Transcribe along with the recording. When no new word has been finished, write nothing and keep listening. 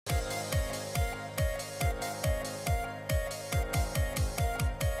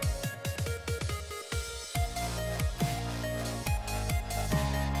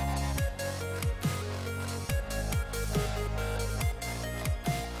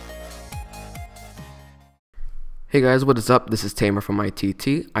Hey guys, what is up? This is Tamer from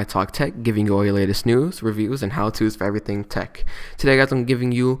ITT. I Talk Tech, giving you all your latest news, reviews, and how-tos for everything tech. Today, guys, I'm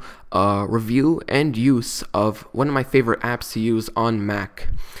giving you a review and use of one of my favorite apps to use on Mac.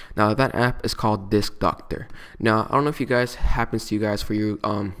 Now, that app is called Disk Doctor. Now, I don't know if you guys happens to you guys for you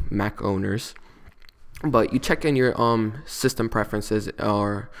Mac owners, but you check in your system preferences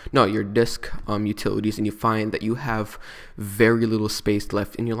or no your disk utilities, and you find that you have very little space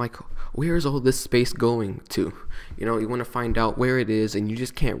left, and you're like, where is all this space going to? You know, you want to find out where it is, and you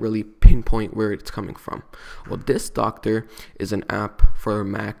just can't really pinpoint where it's coming from. Well, Disk Doctor is an app for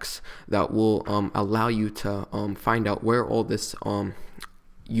Macs that will allow you to find out where all this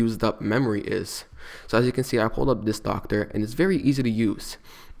used up memory is. So as you can see, I pulled up Disk Doctor, and it's very easy to use.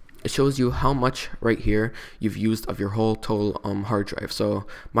 It shows you how much right here you've used of your whole total hard drive. So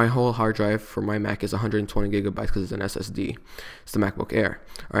my whole hard drive for my Mac is 120 gigabytes because it's an SSD. It's the MacBook Air.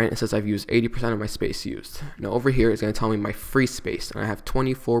 All right, it says I've used 80% of my space used. Now over here it's going to tell me my free space, and I have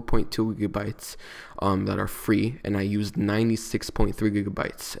 24.2 gigabytes that are free, and I used 96.3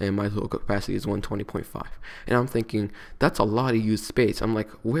 gigabytes, and my total capacity is 120.5. And I'm thinking that's a lot of used space. I'm like,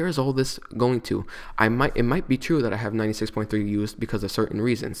 where is all this going to? It might be true that I have 96.3 used because of certain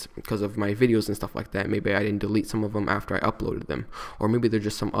reasons, because of my videos and stuff like that. Maybe I didn't delete some of them after I uploaded them, or maybe they're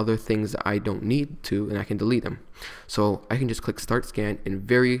just some other things that I don't need to, and I can delete them. So I can just click Start Scan, and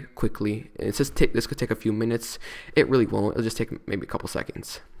very quickly, and it says this could take a few minutes. It really won't. It'll just take maybe a couple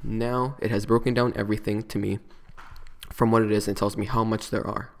seconds. Now it has broken down everything to me from what it is, and tells me how much there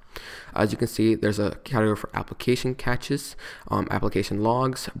are. As you can see, there's a category for application caches, application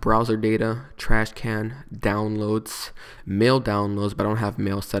logs, browser data, trash can, downloads, mail downloads, but I don't have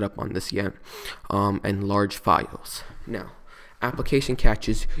mail set up on this yet, and large files. Now, application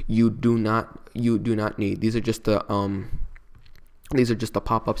caches you do not need. These are just the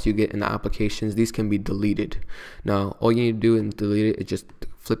pop-ups you get in the applications. These can be deleted. Now, all you need to do and delete it is just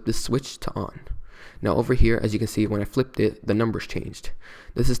flip this switch to on. Now over here, as you can see, when I flipped it, the numbers changed.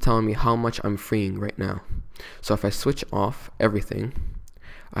 This is telling me how much I'm freeing right now. So if I switch off everything,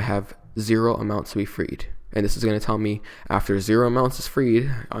 I have 0 amounts to be freed. And this is going to tell me after 0 amounts is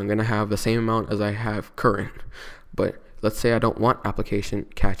freed, I'm going to have the same amount as I have current. But let's say I don't want application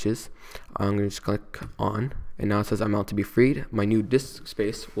caches. I'm going to just click on, and now it says amount to be freed. My new disk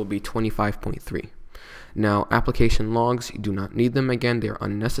space will be 25.3. Now, application logs, you do not need them. Again, they are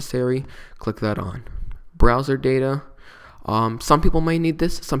unnecessary. Click that on. Browser data, some people may need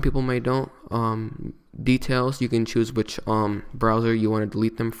this, some people may don't. Details, you can choose which browser you want to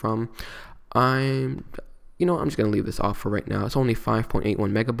delete them from. I'm just going to leave this off for right now. It's only 5.81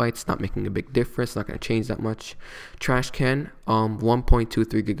 megabytes, not making a big difference, not going to change that much. Trash can, 1.23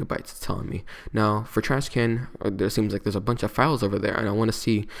 gigabytes, it's telling me. Now, for trash can, there seems like there's a bunch of files over there, and I want to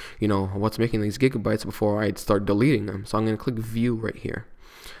see, what's making these gigabytes before I start deleting them. So I'm going to click view right here.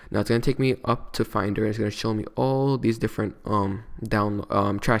 Now it's going to take me up to Finder, and it's going to show me all these different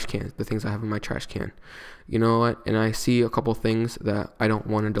trash cans, the things I have in my trash can. You know what? And I see a couple things that I don't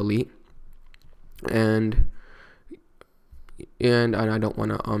want to delete. And I don't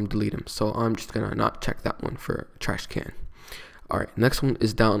want to delete them, so I'm just gonna not check that one for trash can. Alright, next one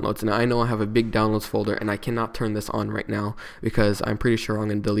is downloads. Now I know I have a big downloads folder, and I cannot turn this on right now because I'm pretty sure I'm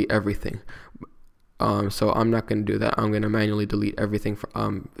gonna delete everything. So I'm not gonna do that. I'm gonna manually delete everything for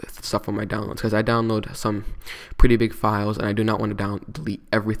stuff on my downloads, because I download some pretty big files, and I do not want to delete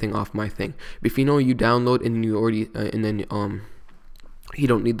everything off my thing. But if you know you download and you already you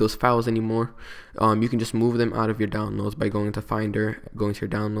don't need those files anymore, you can just move them out of your downloads by going to Finder, going to your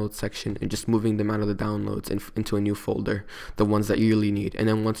downloads section, and just moving them out of the downloads into a new folder, the ones that you really need. And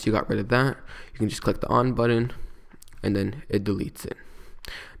then once you got rid of that, you can just click the on button, and then it deletes it.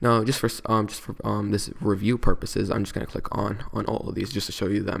 Now, just for this review purposes, I'm just gonna click on all of these just to show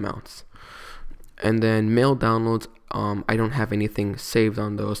you the amounts. And then mail downloads, I don't have anything saved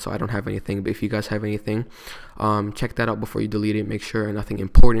on those, so I don't have anything. But if you guys have anything, check that out before you delete it. Make sure nothing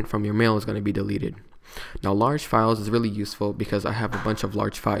important from your mail is going to be deleted. Now, large files is really useful because I have a bunch of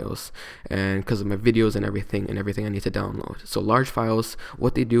large files, and because of my videos and everything I need to download. So large files,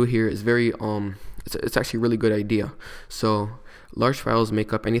 what they do here is very it's actually a really good idea. So large files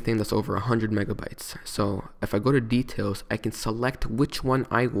make up anything that's over 100 megabytes. So if I go to details, I can select which one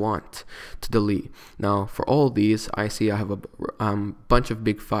I want to delete. Now for all of these, I see I have a bunch of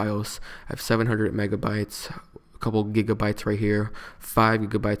big files. I have 700 megabytes, a couple gigabytes right here, 5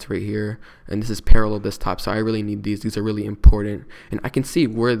 gigabytes right here, and this is parallel desktop, so I really need these. These are really important, and I can see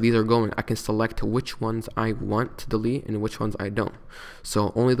where these are going. I can select which ones I want to delete and which ones I don't.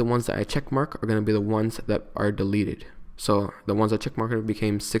 So only the ones that I check mark are going to be the ones that are deleted. So the ones I checkmarked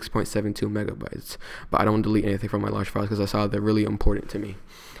became 6.72 megabytes. But I don't delete anything from my large files because I saw they're really important to me.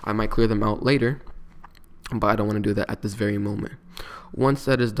 I might clear them out later, but I don't want to do that at this very moment. Once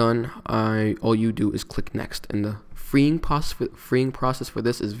that is done, all you do is click next, and the freeing process for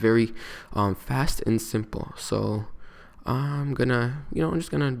this is very fast and simple. So I'm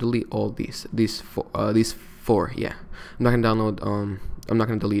just gonna delete all these four. Yeah, I'm not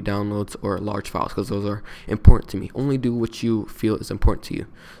gonna delete downloads or large files because those are important to me. Only do what you feel is important to you.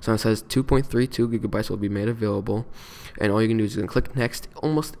 So it says 2.32 gigabytes will be made available, and all you can do is you can click next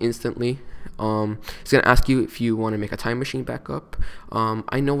almost instantly. It's gonna ask you if you want to make a time machine backup.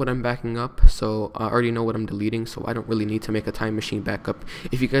 I know what I'm backing up, so I already know what I'm deleting, so I don't really need to make a time machine backup.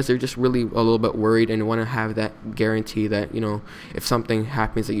 If you guys are just really a little bit worried and want to have that guarantee that, you know, if something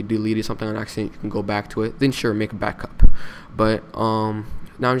happens that you deleted something on accident, you can go back to it, then sure, make a backup. But now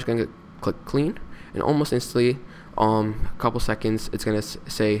I'm just gonna click clean, and almost instantly, a couple seconds, it's gonna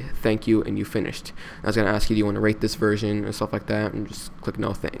say thank you and you finished. Now it's gonna ask you, do you want to rate this version and stuff like that, and just click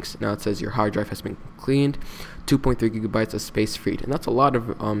no thanks. Now it says your hard drive has been cleaned, 2.3 gigabytes of space freed, and that's a lot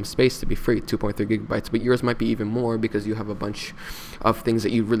of space to be freed, 2.3 gigabytes, but yours might be even more because you have a bunch of things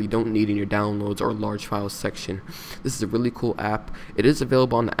that you really don't need in your downloads or large files section. This is a really cool app. It is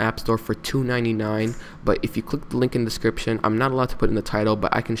available on the App Store for $2.99, but if you click the link in the description, I'm not allowed to put in the title,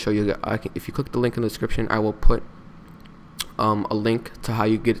 but I can show you. If you click the link in the description, I will put a link to how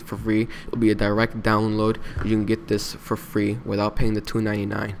you get it for free. It'll be a direct download. You can get this for free without paying the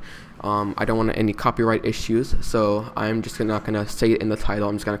 $2.99. I don't want any copyright issues, so I'm just not gonna say it in the title.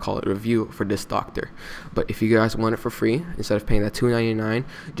 I'm just gonna call it a review for this doctor. But if you guys want it for free, instead of paying that $2.99,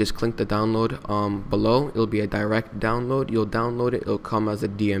 just click the download below. It'll be a direct download. You'll download it. It'll come as a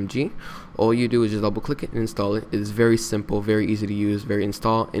DMG. All you do is just double click it and install it. It's very simple, very easy to use, very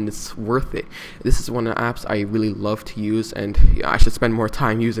install, and it's worth it. This is one of the apps I really love to use, and I should spend more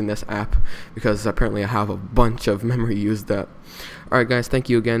time using this app because apparently I have a bunch of memory used up. Alright guys, thank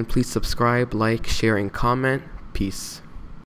you again. Please subscribe, like, share, and comment. Peace.